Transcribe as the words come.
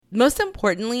most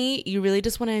importantly, you really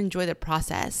just want to enjoy the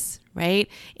process, right?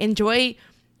 Enjoy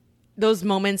those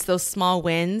moments, those small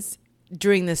wins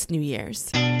during this New Year's.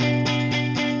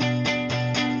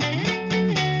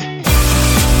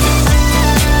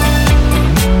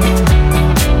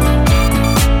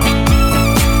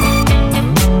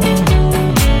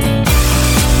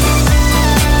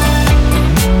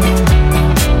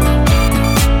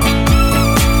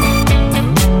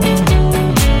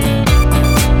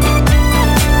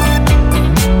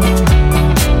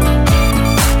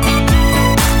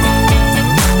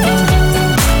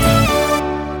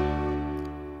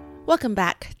 Welcome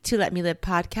back to Let Me Live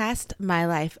podcast, My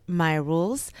Life, My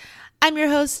Rules. I'm your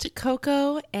host,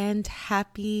 Coco, and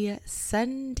happy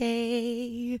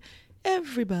Sunday,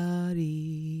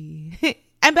 everybody.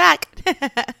 I'm back.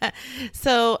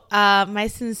 So my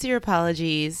sincere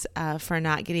apologies for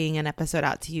not getting an episode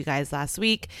out to you guys last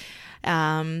week.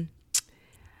 I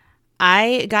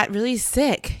got really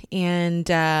sick and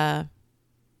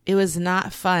it was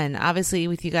not fun. Obviously,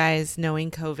 with you guys knowing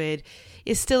COVID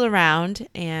is still around,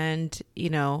 and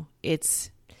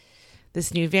it's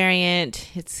this new variant.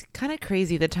 It's kind of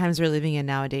crazy the times we're living in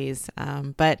nowadays.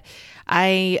 But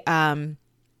I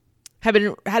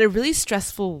had a really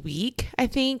stressful week, I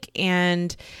think,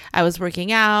 and I was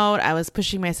working out. I was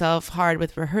pushing myself hard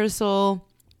with rehearsal,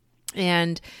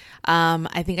 and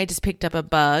I think I just picked up a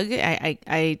bug.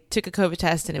 I took a COVID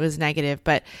test and it was negative,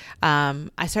 but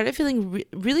I started feeling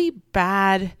really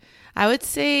bad. I would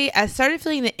say I started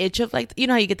feeling the itch of, like,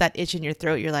 how you get that itch in your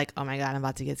throat. You're like, oh my God, I'm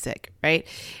about to get sick, right?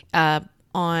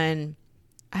 On,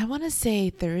 I want to say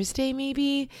Thursday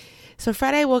maybe. So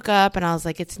Friday I woke up and I was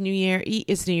like, it's New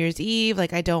Year's Eve.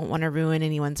 Like, I don't want to ruin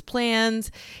anyone's plans.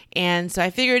 And so I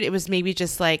figured it was maybe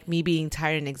just like me being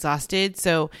tired and exhausted.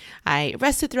 So I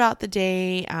rested throughout the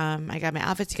day. I got my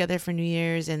outfit together for New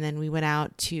Year's, and then we went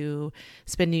out to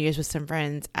spend New Year's with some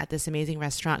friends at this amazing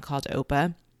restaurant called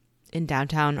Opa in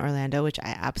downtown Orlando, which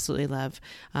I absolutely love.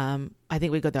 I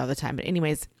think we go there all the time,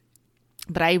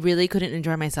 but I really couldn't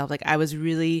enjoy myself. Like, I was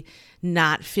really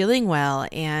not feeling well.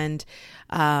 And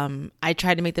I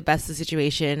tried to make the best of the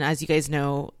situation. As you guys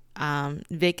know,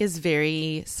 Vic is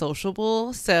very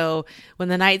sociable. So when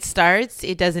the night starts,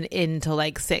 it doesn't end until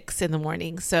like 6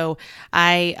 a.m. So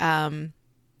I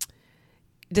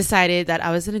decided that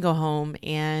I was going to go home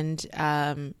and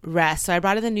rest. So I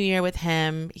brought in the new year with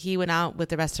him. He went out with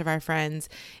the rest of our friends,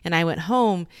 and I went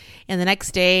home. And the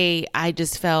next day I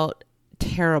just felt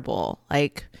terrible,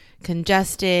 like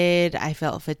congested. I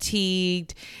felt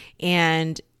fatigued,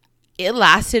 and it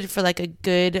lasted for like a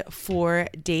good 4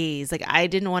 days. Like, I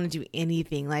didn't want to do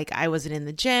anything. Like, I wasn't in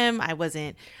the gym. I was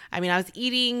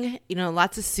eating,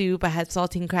 lots of soup. I had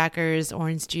saltine crackers,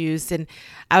 orange juice, and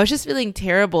I was just feeling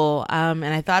terrible. And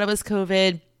I thought it was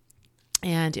COVID,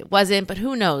 and it wasn't, but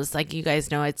who knows? Like, you guys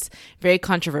know, it's very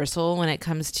controversial when it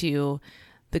comes to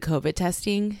the COVID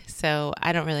testing. So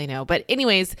I don't really know. But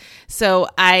anyways, so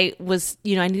I was,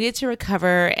 I needed to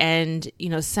recover. And,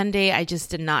 Sunday, I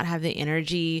just did not have the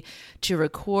energy to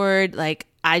record. Like,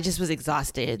 I just was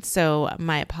exhausted. So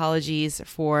my apologies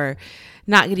for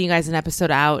not getting you guys an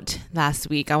episode out last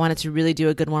week. I wanted to really do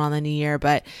a good one on the new year,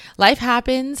 but life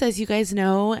happens, as you guys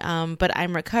know. But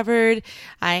I'm recovered.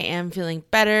 I am feeling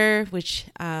better, which,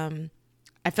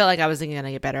 I felt like I wasn't going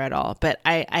to get better at all, but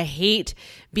I hate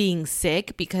being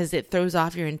sick because it throws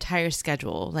off your entire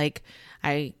schedule. Like,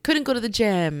 I couldn't go to the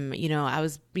gym. I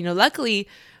was, luckily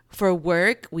for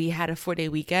work, we had a 4-day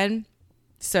weekend.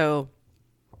 So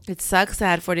it sucks. I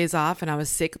had 4 days off and I was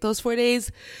sick those 4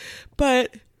 days,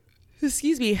 but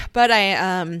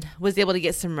I was able to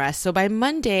get some rest. So by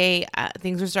Monday,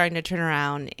 things were starting to turn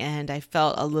around and I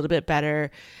felt a little bit better.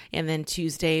 And then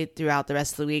Tuesday, throughout the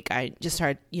rest of the week, I just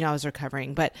started, I was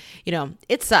recovering. But,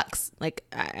 it sucks. Like,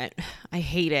 I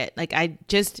hate it. Like, I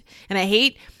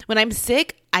hate when I'm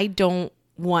sick, I don't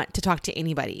want to talk to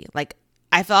anybody. Like,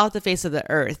 I fell off the face of the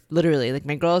earth, literally. Like,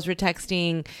 my girls were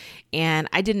texting and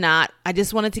I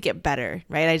just wanted to get better,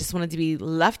 right? I just wanted to be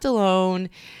left alone,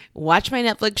 watch my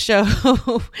Netflix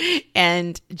show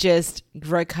and just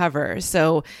recover.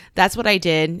 So that's what I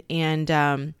did.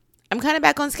 And, I'm kind of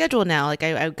back on schedule now. Like,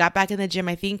 I got back in the gym.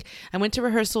 I think I went to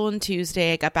rehearsal on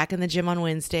Tuesday. I got back in the gym on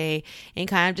Wednesday and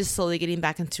kind of just slowly getting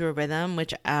back into a rhythm,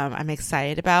 which I'm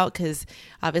excited about because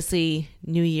obviously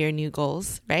new year, new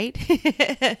goals, right?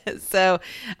 So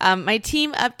my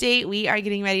team update, we are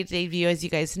getting ready to debut. As you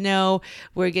guys know,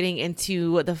 we're getting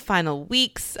into the final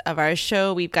weeks of our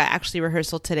show. We've got actually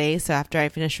rehearsal today. So after I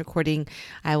finish recording,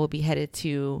 I will be headed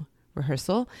to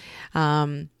rehearsal.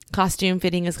 costume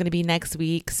fitting is going to be next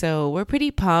week. So we're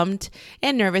pretty pumped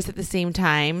and nervous at the same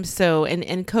time. So,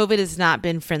 and COVID has not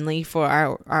been friendly for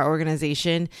our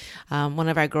organization. One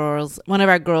of our girls,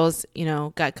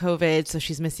 got COVID, so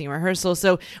she's missing rehearsal.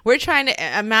 So we're trying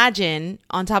to imagine,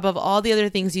 on top of all the other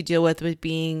things you deal with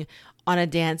being on a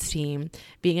dance team,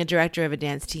 being a director of a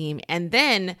dance team, and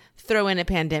then throw in a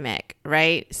pandemic,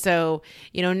 right? So,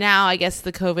 now I guess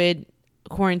the COVID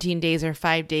quarantine days are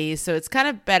 5 days. So it's kind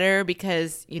of better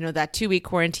because, that 2-week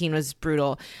quarantine was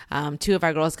brutal. 2 of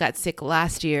our girls got sick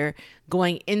last year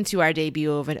going into our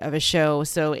debut of a show.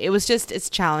 So it's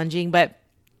challenging, but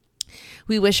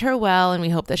we wish her well and we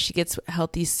hope that she gets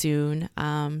healthy soon.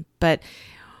 But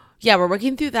yeah, we're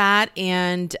working through that.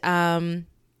 And,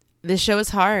 this show is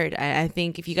hard. I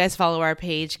think if you guys follow our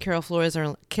page, Carol Flores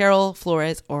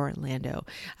Orlando,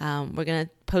 we're going to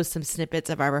post some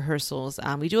snippets of our rehearsals.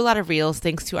 We do a lot of reels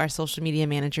thanks to our social media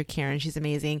manager, Karen. She's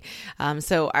amazing.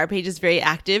 So our page is very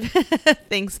active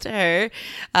thanks to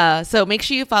her. So make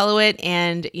sure you follow it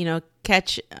and,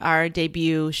 catch our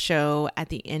debut show at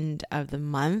the end of the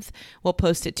month. We'll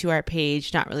post it to our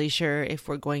page. Not really sure if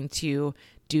we're going to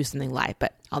do something live,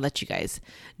 but I'll let you guys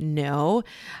know.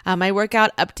 My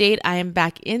workout update, I am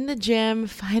back in the gym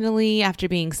finally after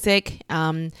being sick.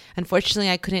 Unfortunately,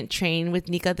 I couldn't train with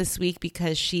Nika this week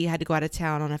because she had to go out of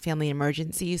town on a family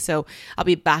emergency. So I'll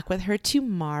be back with her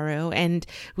tomorrow. And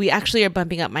we actually are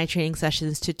bumping up my training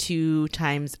sessions to 2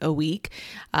 times a week,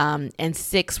 and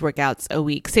 6 workouts a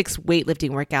week, 6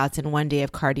 weightlifting workouts and 1 day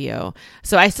of cardio.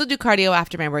 So I still do cardio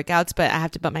after my workouts, but I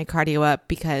have to bump my cardio up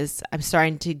because I'm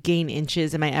starting to gain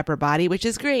inches in my upper body, which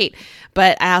is great.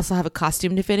 But I also have a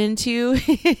costume to fit into.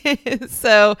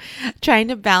 So trying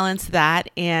to balance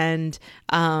that and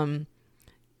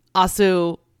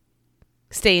also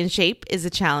stay in shape is a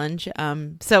challenge.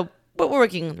 But we're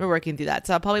working through that.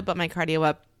 So I'll probably bump my cardio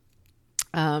up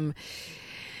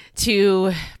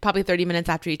to probably 30 minutes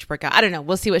after each workout. I don't know.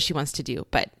 We'll see what she wants to do.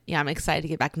 But yeah, I'm excited to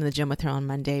get back into the gym with her on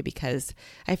Monday because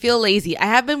I feel lazy. I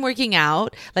have been working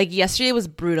out. Like yesterday was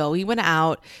brutal. We went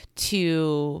out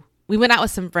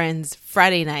with some friends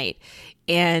Friday night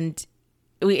and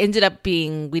we ended up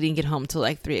we didn't get home till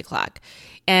like 3:00.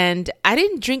 And I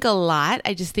didn't drink a lot.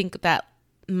 I just think that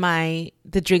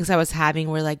the drinks I was having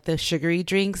were like the sugary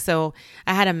drinks. So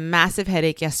I had a massive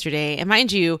headache yesterday. And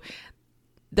mind you,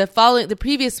 the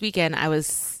previous weekend I was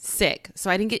sick,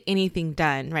 so I didn't get anything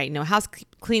done, right? No house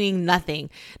cleaning, nothing,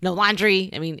 no laundry.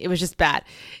 I mean, it was just bad.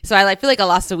 So I feel like I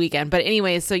lost a weekend. But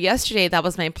anyways, so yesterday that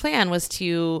was my plan, was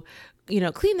to,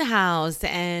 clean the house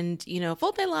and,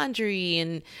 fold my laundry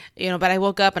and, but I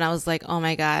woke up and I was like, oh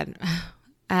my God,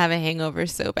 I have a hangover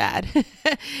so bad.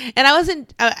 And I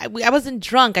wasn't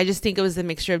drunk. I just think it was a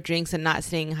mixture of drinks and not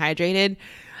staying hydrated.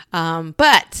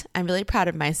 But I'm really proud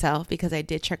of myself because I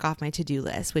did check off my to-do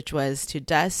list, which was to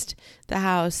dust the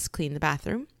house, clean the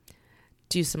bathroom,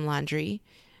 do some laundry,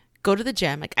 go to the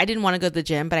gym. Like I didn't want to go to the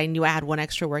gym, but I knew I had one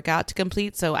extra workout to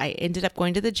complete. So I ended up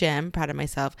going to the gym, proud of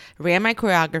myself, ran my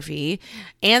choreography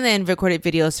and then recorded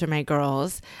videos for my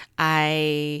girls.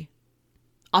 I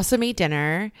also made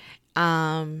dinner.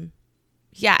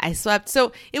 I slept.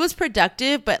 So it was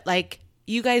productive, but like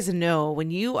you guys know,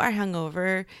 when you are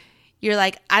hungover, you're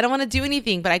like, I don't want to do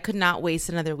anything, but I could not waste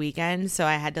another weekend. So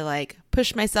I had to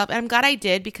push myself. And I'm glad I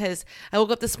did because I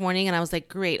woke up this morning and I was like,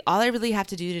 great. All I really have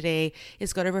to do today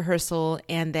is go to rehearsal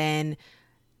and then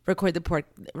record my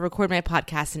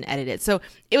podcast and edit it. So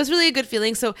it was really a good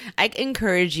feeling. So I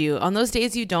encourage you on those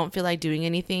days you don't feel like doing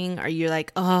anything or you're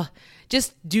like, oh,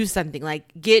 just do something,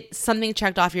 get something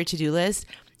checked off your to-do list.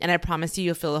 And I promise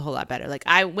you'll feel a whole lot better.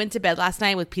 I went to bed last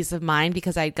night with peace of mind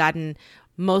because I'd gotten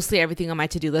mostly everything on my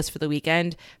to-do list for the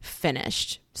weekend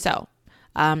finished. So,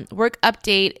 work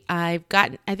update. I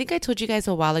think I told you guys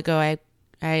a while ago, I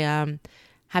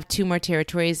have 2 more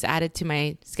territories added to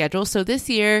my schedule. So this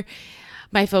year,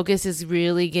 my focus is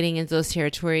really getting into those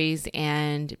territories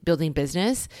and building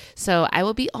business. So I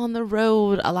will be on the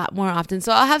road a lot more often.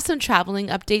 So I'll have some traveling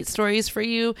update stories for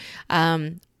you,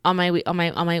 on my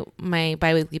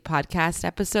biweekly podcast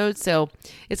episode. So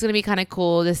it's going to be kind of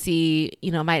cool to see,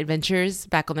 my adventures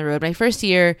back on the road. My first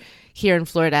year here in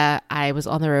Florida, I was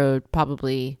on the road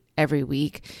probably every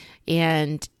week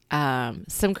and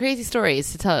some crazy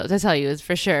stories to tell you is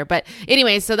for sure. But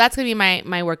anyway, so that's going to be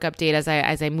my work update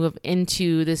as I move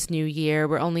into this new year.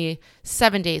 We're only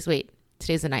 7 days. Wait,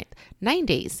 today's the 9th. 9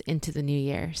 days into the new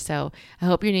year. So I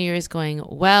hope your new year is going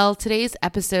well. Today's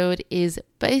episode is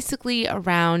basically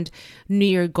around New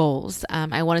Year goals.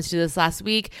 I wanted to do this last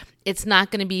week. It's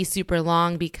not going to be super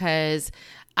long because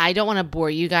I don't want to bore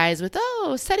you guys with,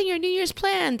 setting your New Year's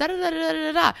plan, da da da da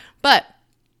da da. But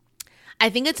I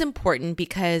think it's important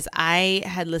because I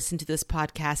had listened to this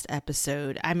podcast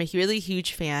episode. I'm a really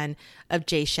huge fan of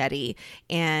Jay Shetty.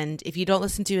 And if you don't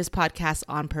listen to his podcast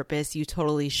on purpose, you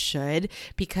totally should,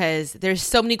 because there's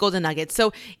so many golden nuggets.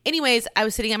 So anyways, I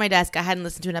was sitting at my desk. I hadn't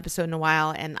listened to an episode in a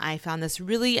while, and I found this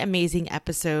really amazing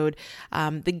episode.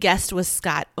 The guest was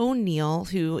Scott O'Neill,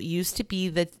 who used to be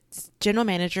the general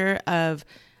manager of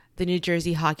the New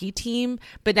Jersey hockey team,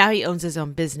 but now he owns his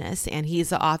own business, and he's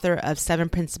the author of 7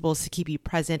 Principles to Keep You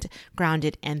Present,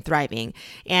 Grounded, and Thriving.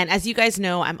 And as you guys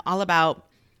know, I'm all about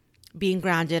being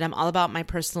grounded. I'm all about my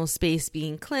personal space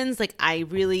being cleansed. Like, I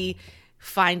really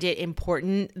find it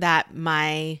important that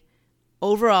my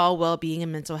overall well-being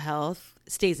and mental health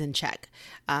stays in check.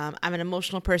 I'm an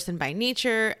emotional person by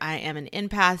nature. I am an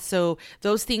empath. So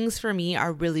those things for me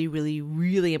are really, really,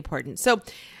 really important. So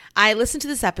I listened to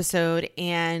this episode,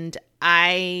 and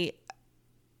I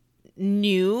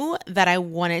knew that I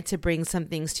wanted to bring some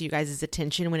things to you guys'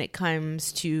 attention when it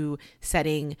comes to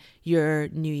setting your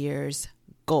New Year's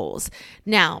goals.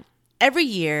 Now, every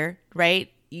year, right,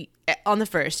 on the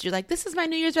 1st, you're like, this is my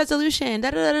New Year's resolution,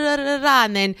 da da da da da da,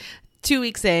 and then 2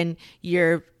 weeks in,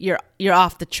 you're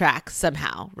off the track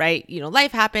somehow, right? You know,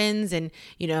 life happens, and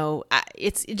you know,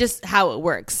 it's just how it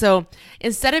works. So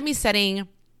instead of me setting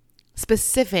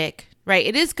specific, right,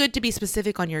 it is good to be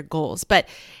specific on your goals, but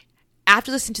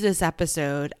after listening to this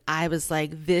episode, I was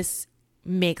like, this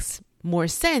makes more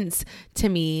sense to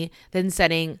me than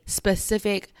setting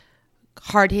specific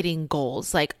hard-hitting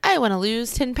goals. Like, I want to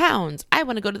lose 10 pounds. I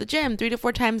want to go to the gym 3 to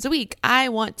 4 times a week. I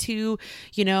want to,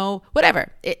 you know,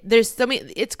 whatever. There's so many,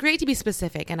 it's great to be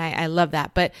specific, and I love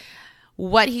that. But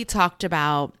what he talked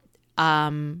about,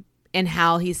 and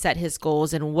how he set his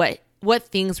goals, and what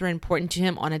things were important to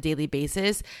him on a daily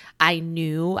basis, I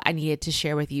knew I needed to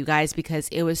share with you guys, because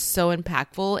it was so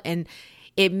impactful, and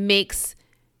it makes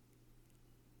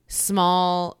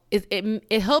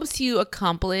it helps you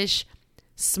accomplish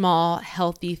small,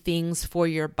 healthy things for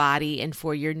your body and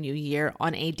for your new year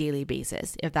on a daily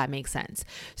basis, if that makes sense.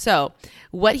 So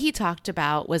what he talked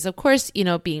about was, of course, you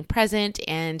know, being present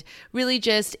and really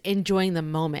just enjoying the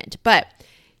moment. But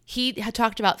he had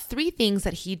talked about 3 things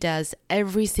that he does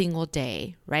every single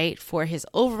day, right, for his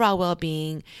overall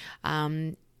well-being.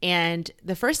 And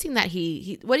the first thing that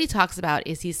what he talks about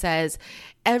is, he says,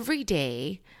 every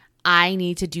day I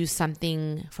need to do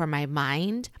something for my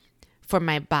mind, for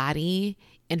my body,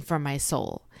 and for my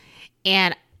soul.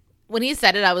 And when he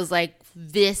said it, I was like,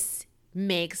 this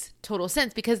makes total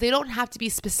sense, because they don't have to be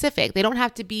specific. They don't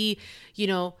have to be, you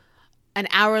know, an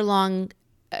hour-long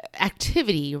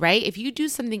activity, right? If you do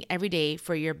something every day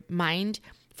for your mind,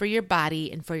 for your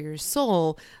body, and for your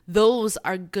soul, those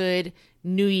are good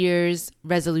New Year's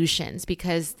resolutions,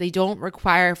 because they don't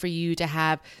require for you to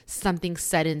have something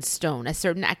set in stone, a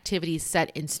certain activity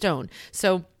set in stone.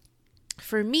 So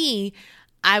for me,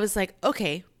 I was like,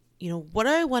 okay, you know, what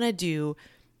do I want to do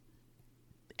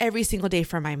every single day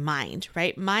for my mind,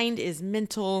 right? Mind is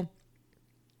mental,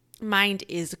 mind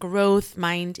is growth,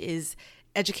 mind is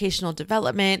educational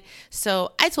development.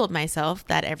 So I told myself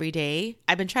that every day,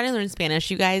 I've been trying to learn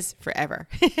Spanish, you guys, forever.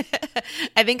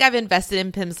 I think I've invested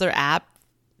in Pimsleur app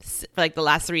for like the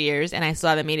last 3 years, and I still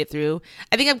haven't made it through.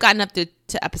 I think I've gotten up to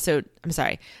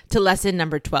lesson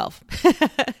number 12.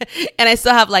 And I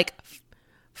still have like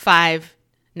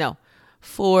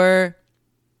 4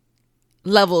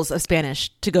 levels of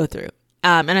Spanish to go through.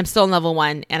 And I'm still in level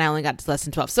 1, and I only got to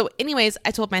lesson 12. So anyways,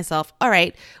 I told myself, all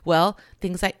right, well,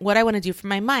 things like what I want to do for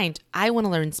my mind, I want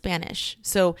to learn Spanish.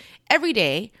 So every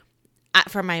day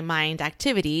for my mind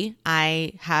activity,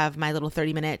 I have my little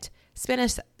 30-minute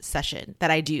Spanish session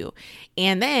that I do.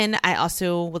 And then I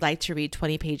also would like to read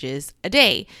 20 pages a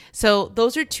day. So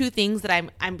those are 2 things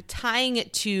that I'm tying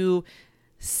it to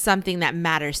something that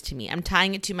matters to me. I'm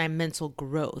tying it to my mental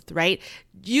growth, right?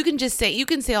 You can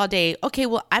say all day, okay,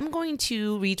 well, I'm going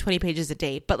to read 20 pages a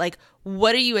day, but like,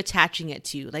 what are you attaching it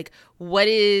to? Like,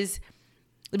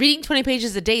 reading 20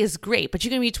 pages a day is great, but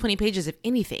you can read 20 pages of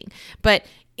anything. But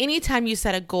anytime you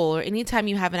set a goal, or anytime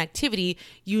you have an activity,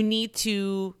 you need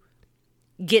to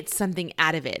get something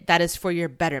out of it that is for your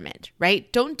betterment,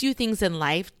 right? Don't do things in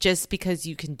life just because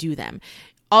you can do them.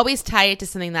 Always tie it to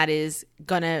something that is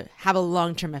going to have a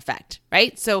long-term effect,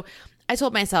 right? So I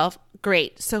told myself,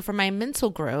 great. So for my mental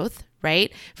growth,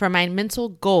 right, for my mental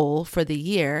goal for the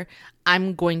year,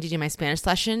 I'm going to do my Spanish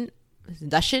lesson.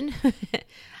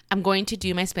 I'm going to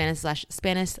do my Spanish.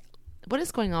 What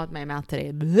is going on with my mouth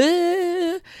today?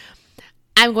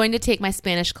 I'm going to take my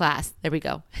Spanish class. There we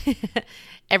go.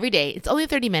 Every day. It's only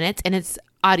 30 minutes, and it's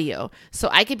audio. So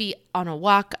I could be on a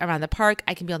walk around the park.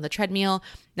 I can be on the treadmill.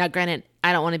 Now, granted,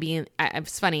 I don't want to be in,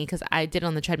 it's funny because I did it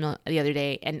on the treadmill the other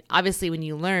day. And obviously when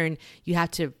you learn, you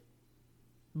have to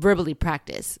verbally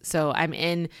practice. So I'm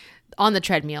on the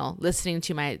treadmill listening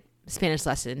to my Spanish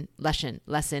lesson.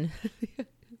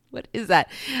 What is that?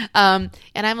 And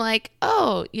I'm like,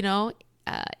 oh,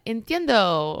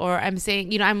 entiendo, or I'm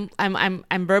saying, I'm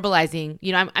verbalizing,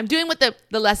 I'm doing what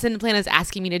the lesson plan is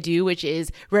asking me to do, which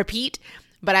is repeat,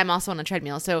 but I'm also on a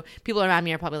treadmill. So people around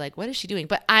me are probably like, what is she doing?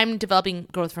 But I'm developing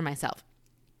growth for myself.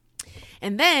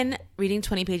 And then reading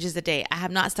 20 pages a day. I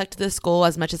have not stuck to this goal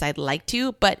as much as I'd like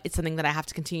to, but it's something that I have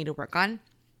to continue to work on.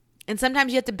 And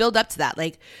sometimes you have to build up to that.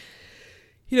 Like,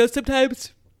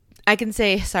 sometimes I can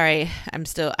say, sorry,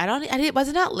 it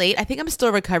wasn't out late. I think I'm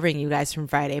still recovering, you guys, from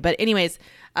Friday. But anyways,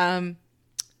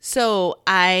 so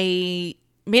I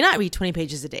may not read 20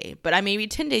 pages a day, but I may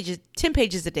read 10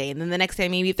 pages a day. And then the next day I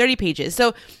may read 30 pages.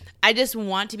 So I just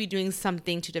want to be doing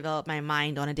something to develop my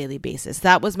mind on a daily basis.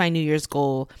 That was my New Year's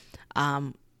goal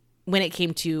when it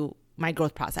came to my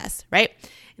growth process, right?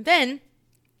 Then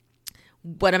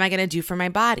what am I going to do for my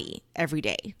body every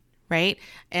day? Right?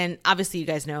 And obviously you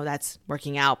guys know that's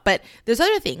working out, but there's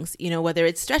other things, whether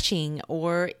it's stretching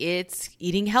or it's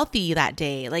eating healthy that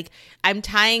day. Like I'm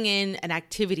tying in an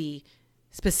activity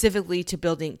specifically to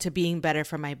being better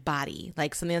for my body,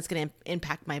 like something that's going to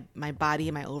impact my body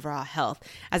and my overall health,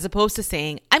 as opposed to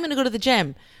saying, I'm going to go to the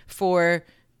gym for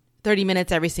 30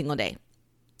 minutes every single day.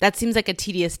 That seems like a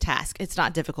tedious task. It's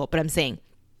not difficult, but I'm saying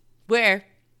where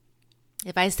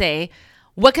if I say,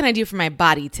 what can I do for my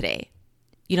body today?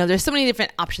 There's so many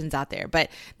different options out there, but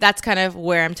that's kind of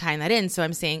where I'm tying that in. So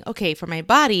I'm saying, okay, for my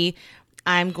body,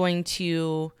 I'm going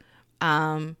to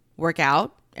work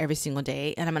out every single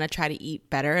day, and I'm going to try to eat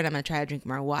better, and I'm going to try to drink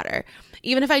more water.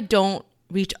 Even if I don't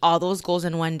reach all those goals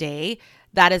in one day,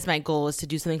 that is my goal, is to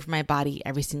do something for my body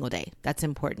every single day. That's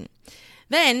important.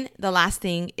 Then the last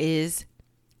thing is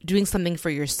doing something for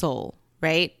your soul.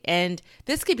 Right? And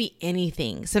this could be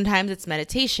anything. Sometimes it's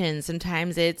meditation.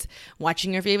 Sometimes it's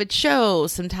watching your favorite show.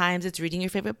 Sometimes it's reading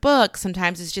your favorite book.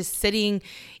 Sometimes it's just sitting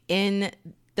in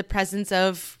the presence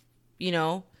of,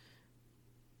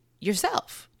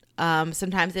 yourself.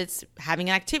 Sometimes it's having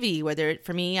an activity, whether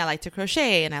for me, I like to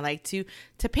crochet and I like to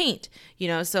paint,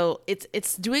 so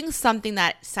it's doing something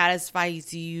that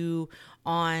satisfies you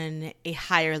on a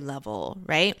higher level,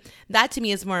 right? That to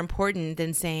me is more important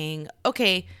than saying,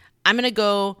 okay, I'm going to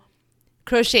go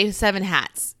crochet 7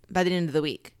 hats by the end of the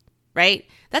week, right?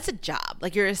 That's a job.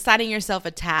 Like you're assigning yourself a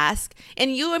task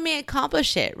and you may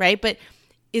accomplish it, right? But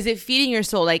is it feeding your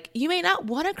soul? Like you may not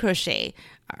want to crochet.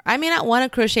 I may not want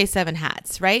to crochet 7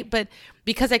 hats, right? But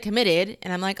because I committed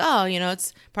and I'm like, oh,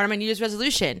 it's part of my New Year's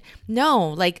resolution.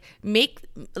 No,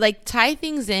 tie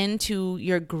things into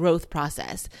your growth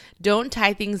process. Don't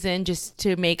tie things in just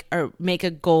to make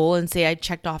a goal and say I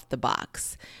checked off the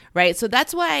box, right? So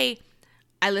that's why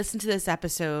I listened to this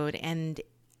episode and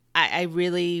I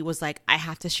really was like, I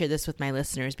have to share this with my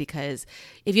listeners, because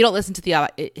if you don't listen to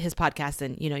his podcast,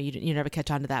 then, you never catch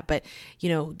on to that. But,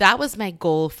 that was my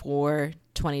goal for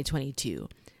 2022,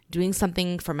 doing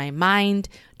something for my mind,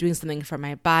 doing something for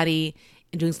my body,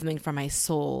 and doing something for my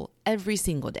soul every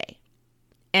single day.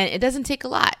 And it doesn't take a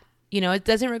lot. It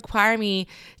doesn't require me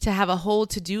to have a whole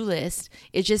to-do list.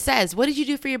 It just says, what did you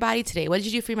do for your body today? What did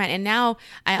you do for your mind? And now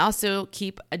I also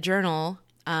keep a journal,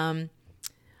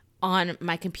 on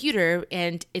my computer,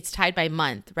 and it's tied by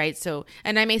month, right? So,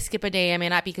 and I may skip a day. I may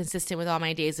not be consistent with all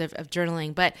my days of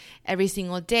journaling, but every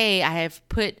single day I have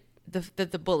put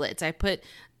the bullets. I put,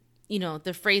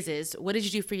 the phrases. What did you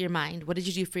do for your mind? What did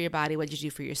you do for your body? What did you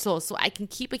do for your soul? So I can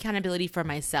keep accountability for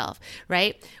myself,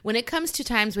 right? When it comes to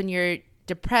times when you're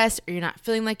depressed or you're not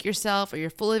feeling like yourself or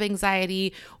you're full of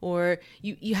anxiety, or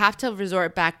you have to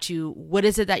resort back to what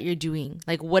is it that you're doing?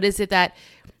 Like, what is it that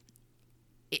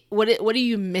what are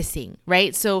you missing,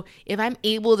 right? So if I'm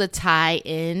able to tie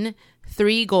in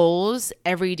 3 goals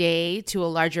every day to a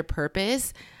larger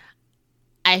purpose,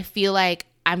 I feel like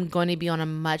I'm going to be on a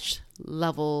much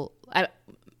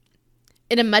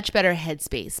in a much better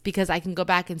headspace, because I can go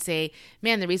back and say,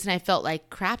 man, the reason I felt like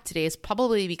crap today is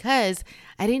probably because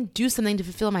I didn't do something to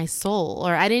fulfill my soul,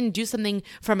 or I didn't do something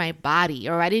for my body,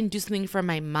 or I didn't do something for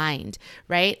my mind,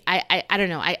 right? I don't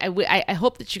know. I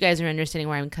hope that you guys are understanding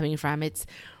where I'm coming from.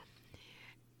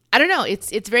 I don't know.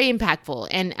 It's very impactful.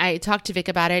 And I talked to Vic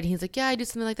about it, and he's like, yeah, I do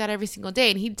something like that every single day.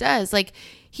 And he does. Like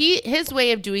his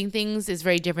way of doing things is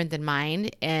very different than mine.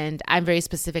 And I'm very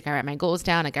specific. I write my goals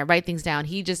down. Like I write things down.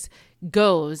 He just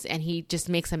goes and he just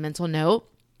makes a mental note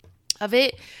of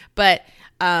it. But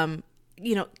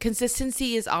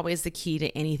consistency is always the key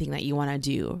to anything that you want to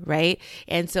do, right?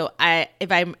 And so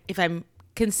if I'm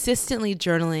consistently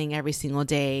journaling every single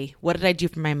day, what did I do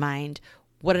for my mind?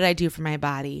 What did I do for my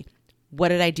body? What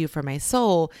did I do for my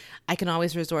soul? I can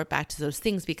always resort back to those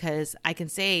things because I can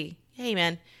say, hey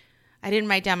man, I didn't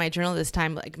write down my journal this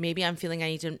time. Like maybe I'm feeling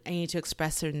I need to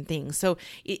express certain things. So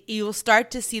you'll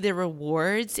start to see the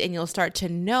rewards, and you'll start to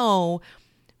know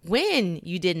when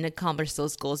you didn't accomplish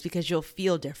those goals because you'll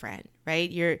feel different, right?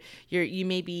 You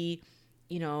may be,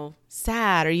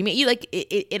 sad, or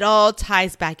it all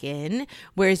ties back in.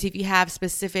 Whereas if you have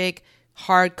specific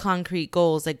hard concrete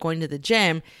goals like going to the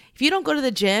gym, if you don't go to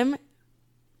the gym,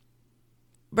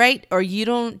 right? Or you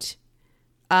don't,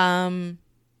 I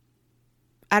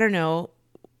don't know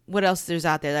what else there's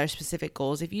out there that are specific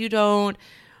goals. If you don't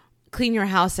clean your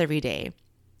house every day,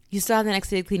 you still have the next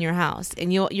day to clean your house,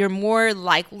 and you're more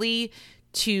likely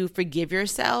to forgive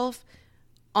yourself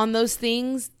on those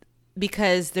things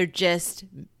because they're just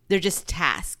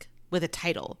tasks with a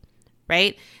title,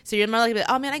 right? So you're more likely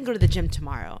to, oh man, I can go to the gym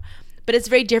tomorrow. But it's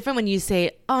very different when you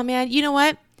say, oh man, you know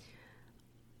what?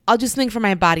 I'll do something for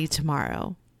my body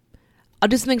tomorrow. I'll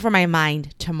do something for my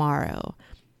mind tomorrow.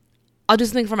 I'll do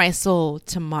something for my soul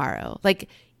tomorrow. Like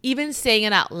even saying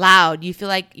it out loud, you feel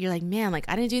like you're like, man, like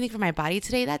I didn't do anything for my body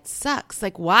today. That sucks.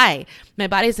 Like why? My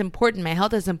body is important. My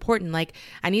health is important. Like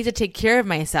I need to take care of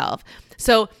myself.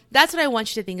 So that's what I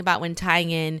want you to think about when tying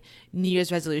in New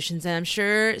Year's resolutions. And I'm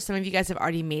sure some of you guys have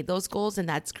already made those goals, and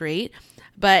that's great.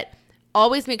 But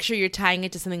always make sure you're tying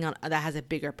it to something that has a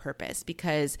bigger purpose,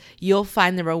 because you'll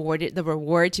find the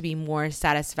reward to be more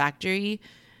satisfactory.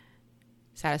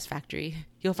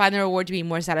 You'll find the reward to be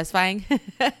more satisfying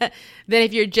than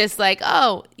if you're just like,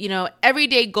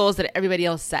 everyday goals that everybody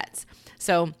else sets.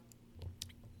 So,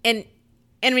 in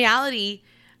reality,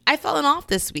 I've fallen off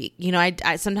this week.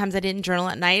 I sometimes I didn't journal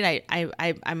at night.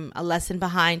 I'm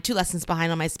 2 lessons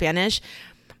behind on my Spanish,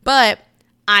 but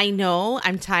I know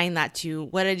I'm tying that to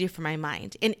what I do for my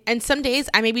mind. And some days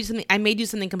I may do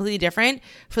something completely different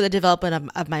for the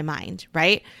development of my mind,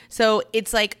 right? So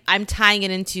it's like I'm tying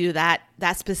it into that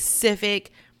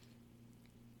specific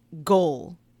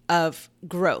goal of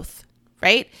growth,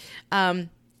 right?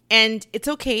 And it's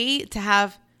okay to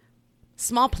have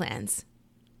small plans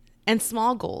and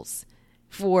small goals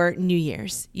for New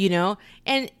Year's,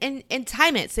 and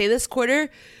time it. Say this quarter,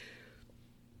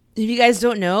 if you guys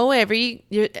don't know,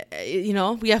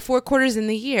 we have 4 quarters in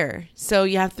the year. So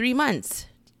you have 3 months.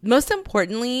 Most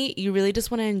importantly, you really just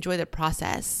want to enjoy the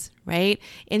process, right?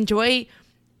 Enjoy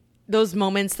those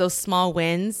moments, those small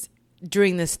wins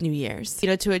during this New Year's,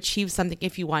 to achieve something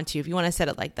if you want to set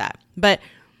it like that. But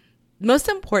most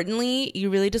importantly, you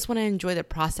really just want to enjoy the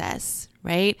process,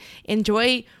 right?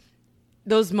 Enjoy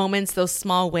those moments, those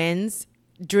small wins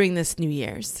during this New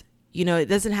Year's. It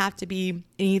doesn't have to be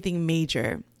anything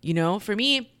major. For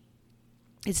me,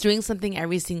 it's doing something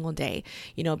every single day,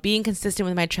 being consistent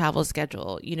with my travel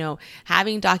schedule,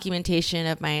 having documentation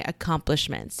of my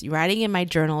accomplishments, writing in my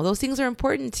journal. Those things are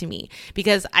important to me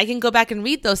because I can go back and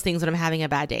read those things when I'm having a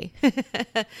bad day.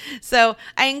 So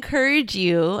I encourage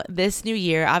you this new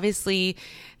year. Obviously,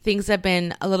 things have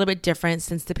been a little bit different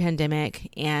since the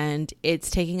pandemic, and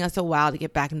it's taking us a while to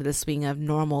get back into the swing of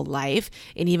normal life.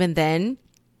 And even then,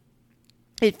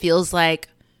 it feels like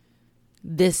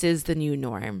this is the new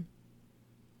norm.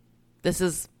 This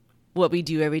is what we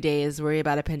do every day, is worry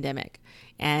about a pandemic,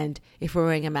 and if we're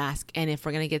wearing a mask, and if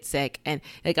we're going to get sick, and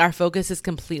like our focus is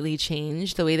completely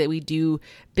changed. The way that we do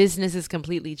business is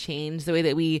completely changed. The way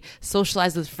that we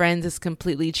socialize with friends is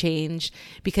completely changed,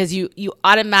 because you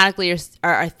automatically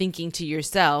are thinking to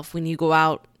yourself when you go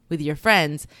out with your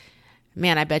friends,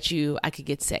 man, I bet you I could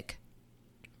get sick,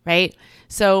 right?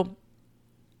 So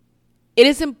it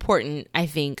is important, I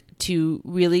think, to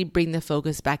really bring the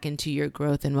focus back into your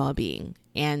growth and well-being,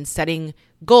 and setting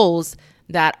goals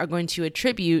that are going to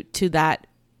attribute to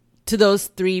those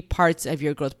 3 parts of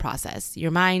your growth process: your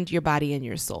mind, your body, and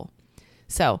your soul.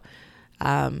 So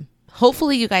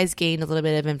hopefully you guys gained a little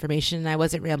bit of information. I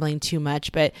wasn't rambling too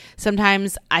much, but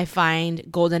sometimes I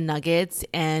find golden nuggets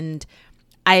and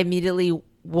I immediately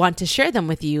want to share them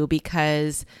with you,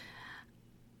 because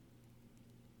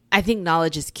I think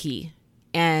knowledge is key.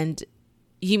 And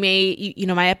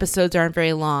my episodes aren't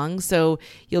very long, so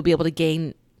you'll be able to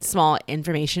gain small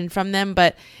information from them.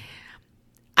 But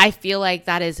I feel like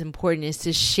that is important, is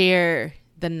to share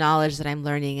the knowledge that I'm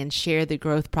learning and share the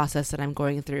growth process that I'm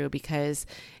going through, because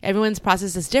everyone's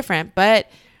process is different, but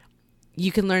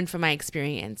you can learn from my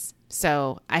experience.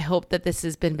 So I hope that this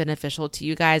has been beneficial to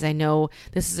you guys. I know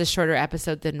this is a shorter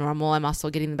episode than normal. I'm also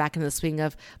getting back in the swing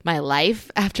of my life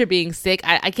after being sick.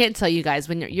 I can't tell you guys,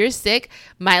 when you're sick,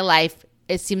 my life,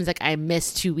 it seems like I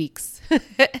missed 2 weeks,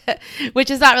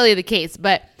 which is not really the case,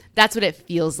 but that's what it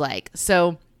feels like.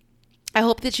 So I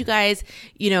hope that you guys,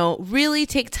 really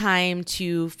take time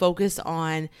to focus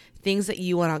on things that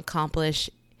you want to accomplish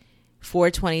for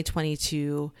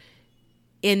 2022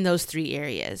 in those 3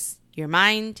 areas: your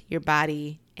mind, your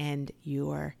body, and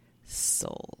your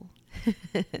soul.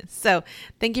 So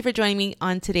thank you for joining me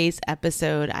on today's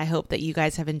episode. I hope that you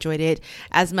guys have enjoyed it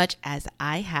as much as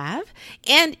I have.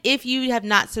 And if you have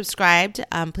not subscribed,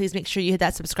 please make sure you hit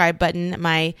that subscribe button.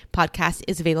 My podcast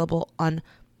is available on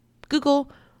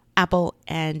Google, Apple,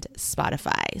 and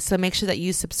Spotify. So make sure that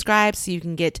you subscribe so you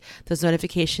can get those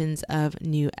notifications of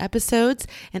new episodes.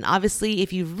 And obviously,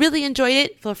 if you really enjoyed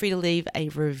it, feel free to leave a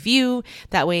review.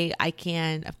 That way I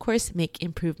can, of course, make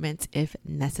improvements if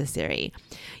necessary.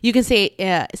 You can stay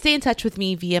in touch with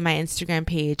me via my Instagram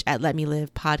page at Let Me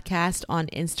Live Podcast on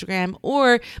Instagram,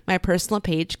 or my personal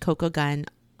page, Coco Gunn,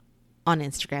 on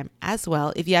Instagram as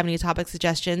well. If you have any topic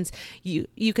suggestions,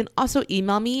 you can also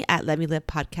email me at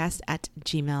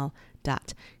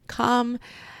letmelivepodcast@gmail.com.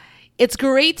 It's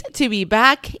great to be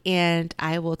back, and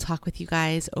I will talk with you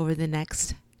guys over the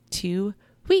next 2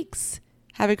 weeks.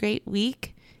 Have a great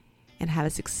week and have a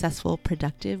successful,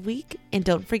 productive week. And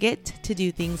don't forget to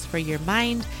do things for your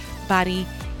mind, body,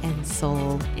 and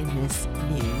soul in this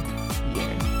new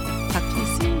year. Talk to you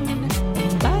soon.